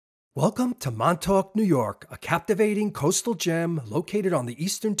Welcome to Montauk, New York, a captivating coastal gem located on the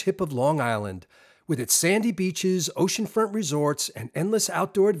eastern tip of Long Island. With its sandy beaches, oceanfront resorts, and endless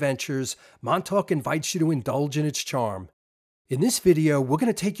outdoor adventures, Montauk invites you to indulge in its charm. In this video, we're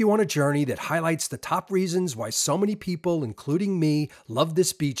going to take you on a journey that highlights the top reasons why so many people, including me, love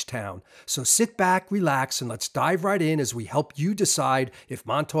this beach town. So sit back, relax, and let's dive right in as we help you decide if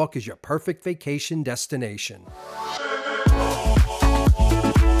Montauk is your perfect vacation destination.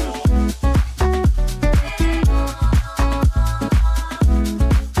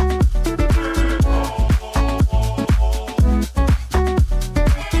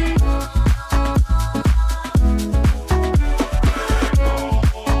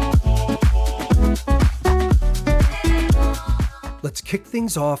 Let's kick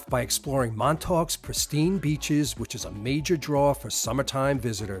things off by exploring Montauk's pristine beaches, which is a major draw for summertime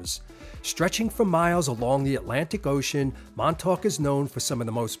visitors. Stretching for miles along the Atlantic Ocean, Montauk is known for some of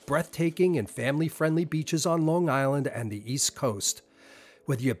the most breathtaking and family-friendly beaches on Long Island and the East Coast.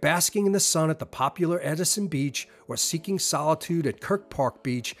 Whether you're basking in the sun at the popular Edison Beach or seeking solitude at Kirk Park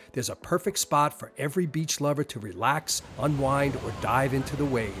Beach, there's a perfect spot for every beach lover to relax, unwind, or dive into the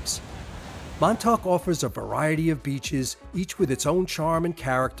waves. Montauk offers a variety of beaches, each with its own charm and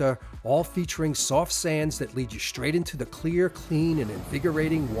character, all featuring soft sands that lead you straight into the clear, clean, and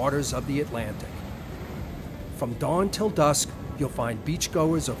invigorating waters of the Atlantic. From dawn till dusk, you'll find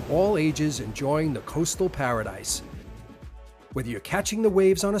beachgoers of all ages enjoying the coastal paradise. Whether you're catching the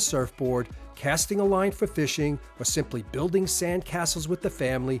waves on a surfboard, casting a line for fishing, or simply building sand castles with the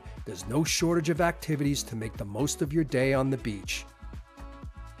family, there's no shortage of activities to make the most of your day on the beach.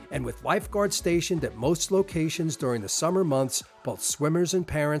 And with lifeguards stationed at most locations during the summer months, both swimmers and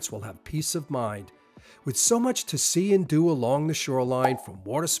parents will have peace of mind. With so much to see and do along the shoreline, from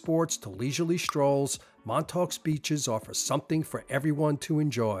water sports to leisurely strolls, Montauk's beaches offer something for everyone to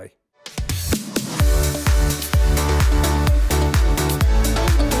enjoy.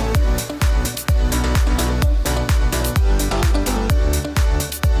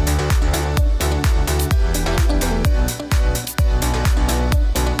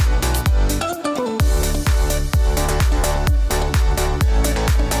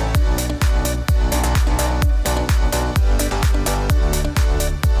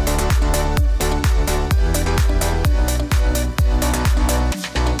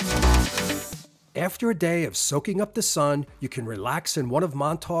 After a day of soaking up the sun, you can relax in one of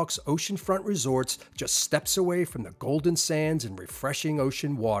Montauk's oceanfront resorts just steps away from the golden sands and refreshing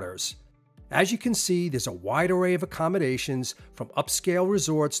ocean waters. As you can see, there's a wide array of accommodations, from upscale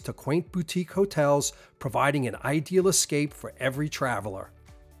resorts to quaint boutique hotels, providing an ideal escape for every traveler.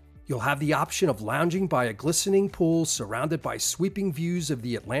 You'll have the option of lounging by a glistening pool surrounded by sweeping views of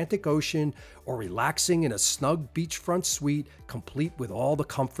the Atlantic Ocean, or relaxing in a snug beachfront suite complete with all the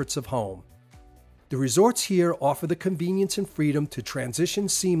comforts of home. The resorts here offer the convenience and freedom to transition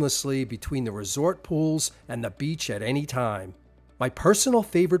seamlessly between the resort pools and the beach at any time. My personal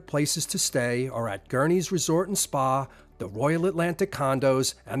favorite places to stay are at Gurney's Resort and Spa, the Royal Atlantic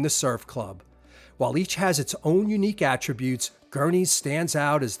Condos, and the Surf Club. While each has its own unique attributes, Gurney's stands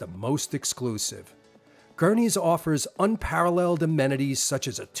out as the most exclusive. Gurney's offers unparalleled amenities such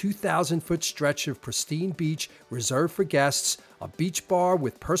as a 2,000-foot stretch of pristine beach reserved for guests, a beach bar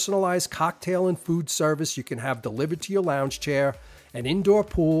with personalized cocktail and food service you can have delivered to your lounge chair, an indoor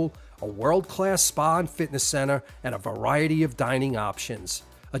pool, a world-class spa and fitness center, and a variety of dining options.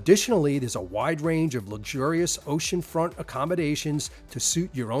 Additionally, there's a wide range of luxurious oceanfront accommodations to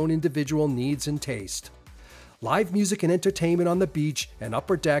suit your own individual needs and taste. Live music and entertainment on the beach and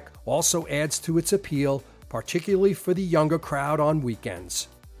upper deck also adds to its appeal, particularly for the younger crowd on weekends.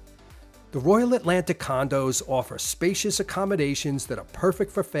 The Royal Atlantic Condos offer spacious accommodations that are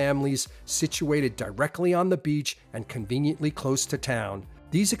perfect for families, situated directly on the beach and conveniently close to town.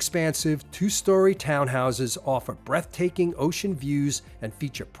 These expansive two-story townhouses offer breathtaking ocean views and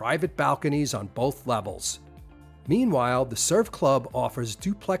feature private balconies on both levels. Meanwhile, the Surf Club offers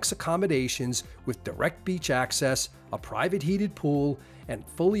duplex accommodations with direct beach access, a private heated pool, and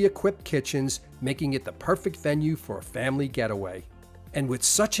fully equipped kitchens, making it the perfect venue for a family getaway. And with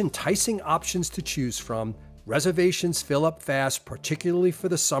such enticing options to choose from, reservations fill up fast, particularly for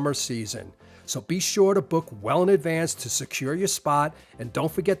the summer season. So be sure to book well in advance to secure your spot, and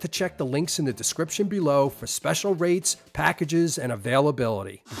don't forget to check the links in the description below for special rates, packages, and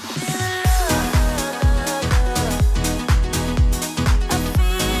availability.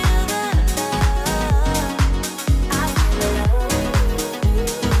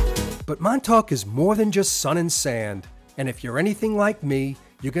 But Montauk is more than just sun and sand, and if you're anything like me,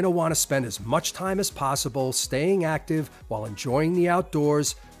 you're going to want to spend as much time as possible staying active while enjoying the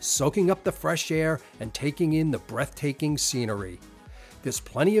outdoors, soaking up the fresh air and taking in the breathtaking scenery. There's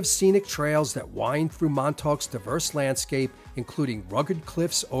plenty of scenic trails that wind through Montauk's diverse landscape, including rugged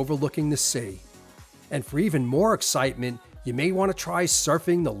cliffs overlooking the sea. And for even more excitement, you may want to try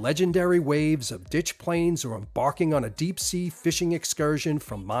surfing the legendary waves of Ditch Plains or embarking on a deep-sea fishing excursion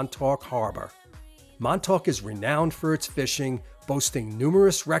from Montauk Harbor. Montauk is renowned for its fishing, boasting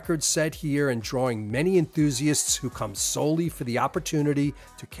numerous records set here and drawing many enthusiasts who come solely for the opportunity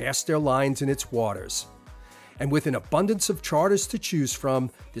to cast their lines in its waters. And with an abundance of charters to choose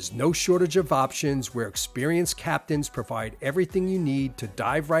from, there's no shortage of options where experienced captains provide everything you need to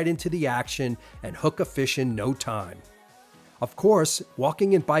dive right into the action and hook a fish in no time. Of course,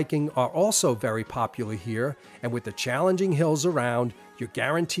 walking and biking are also very popular here, and with the challenging hills around, you're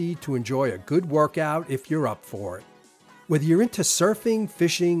guaranteed to enjoy a good workout if you're up for it. Whether you're into surfing,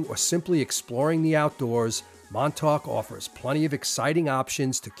 fishing, or simply exploring the outdoors, Montauk offers plenty of exciting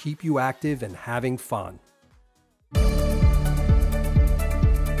options to keep you active and having fun.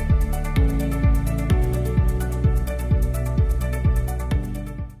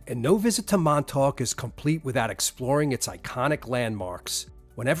 And no visit to Montauk is complete without exploring its iconic landmarks.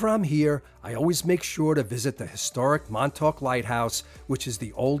 Whenever I'm here, I always make sure to visit the historic Montauk Lighthouse, which is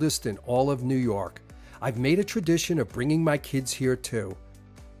the oldest in all of New York. I've made a tradition of bringing my kids here too.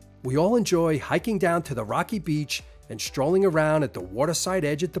 We all enjoy hiking down to the rocky beach and strolling around at the waterside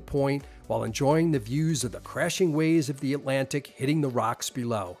edge at the point while enjoying the views of the crashing waves of the Atlantic hitting the rocks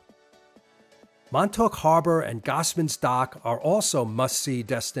below. Montauk Harbor and Gossman's Dock are also must-see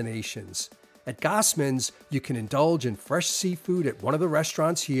destinations. At Gossman's, you can indulge in fresh seafood at one of the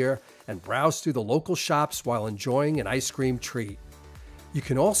restaurants here and browse through the local shops while enjoying an ice cream treat. You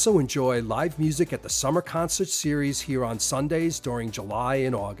can also enjoy live music at the Summer Concert Series here on Sundays during July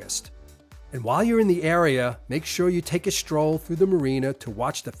and August. And while you're in the area, make sure you take a stroll through the marina to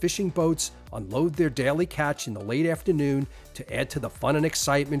watch the fishing boats unload their daily catch in the late afternoon to add to the fun and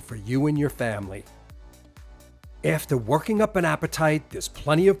excitement for you and your family. After working up an appetite, there's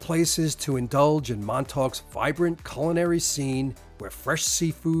plenty of places to indulge in Montauk's vibrant culinary scene where fresh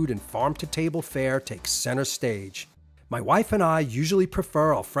seafood and farm-to-table fare takes center stage. My wife and I usually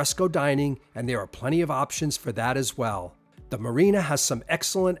prefer al fresco dining, and there are plenty of options for that as well. The marina has some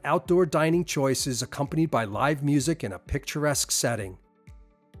excellent outdoor dining choices accompanied by live music in a picturesque setting.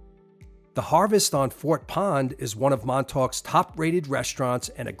 The Harvest on Fort Pond is one of Montauk's top-rated restaurants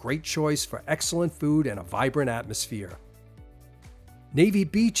and a great choice for excellent food and a vibrant atmosphere. Navy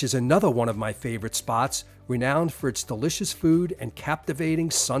Beach is another one of my favorite spots, renowned for its delicious food and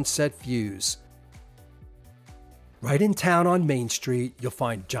captivating sunset views. Right in town on Main Street, you'll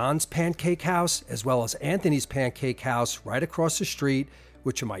find John's Pancake House as well as Anthony's Pancake House right across the street,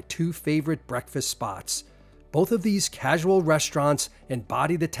 which are my two favorite breakfast spots. Both of these casual restaurants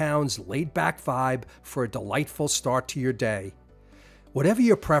embody the town's laid-back vibe for a delightful start to your day. Whatever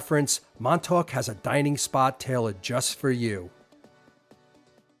your preference, Montauk has a dining spot tailored just for you.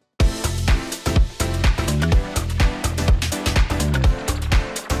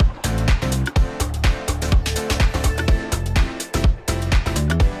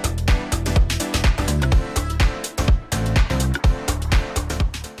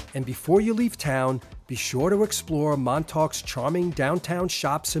 And before you leave town, be sure to explore Montauk's charming downtown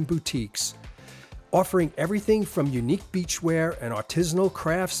shops and boutiques. Offering everything from unique beachwear and artisanal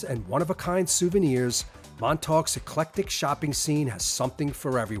crafts and one-of-a-kind souvenirs, Montauk's eclectic shopping scene has something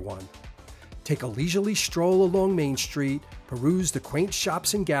for everyone. Take a leisurely stroll along Main Street, peruse the quaint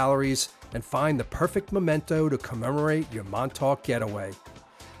shops and galleries, and find the perfect memento to commemorate your Montauk getaway.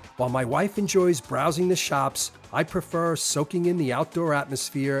 While my wife enjoys browsing the shops, I prefer soaking in the outdoor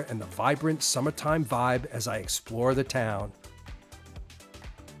atmosphere and the vibrant summertime vibe as I explore the town.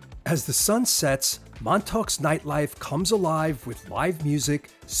 As the sun sets, Montauk's nightlife comes alive with live music,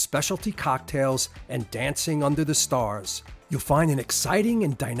 specialty cocktails, and dancing under the stars. You'll find an exciting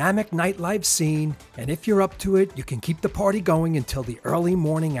and dynamic nightlife scene, and if you're up to it, you can keep the party going until the early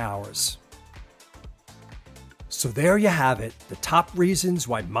morning hours. So there you have it, the top reasons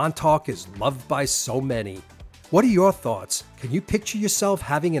why Montauk is loved by so many. What are your thoughts? Can you picture yourself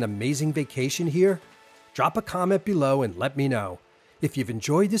having an amazing vacation here? Drop a comment below and let me know. If you've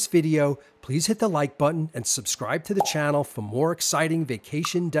enjoyed this video, please hit the like button and subscribe to the channel for more exciting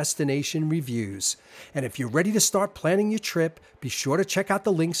vacation destination reviews. And if you're ready to start planning your trip, be sure to check out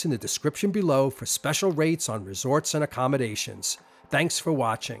the links in the description below for special rates on resorts and accommodations. Thanks for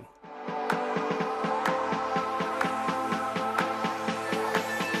watching.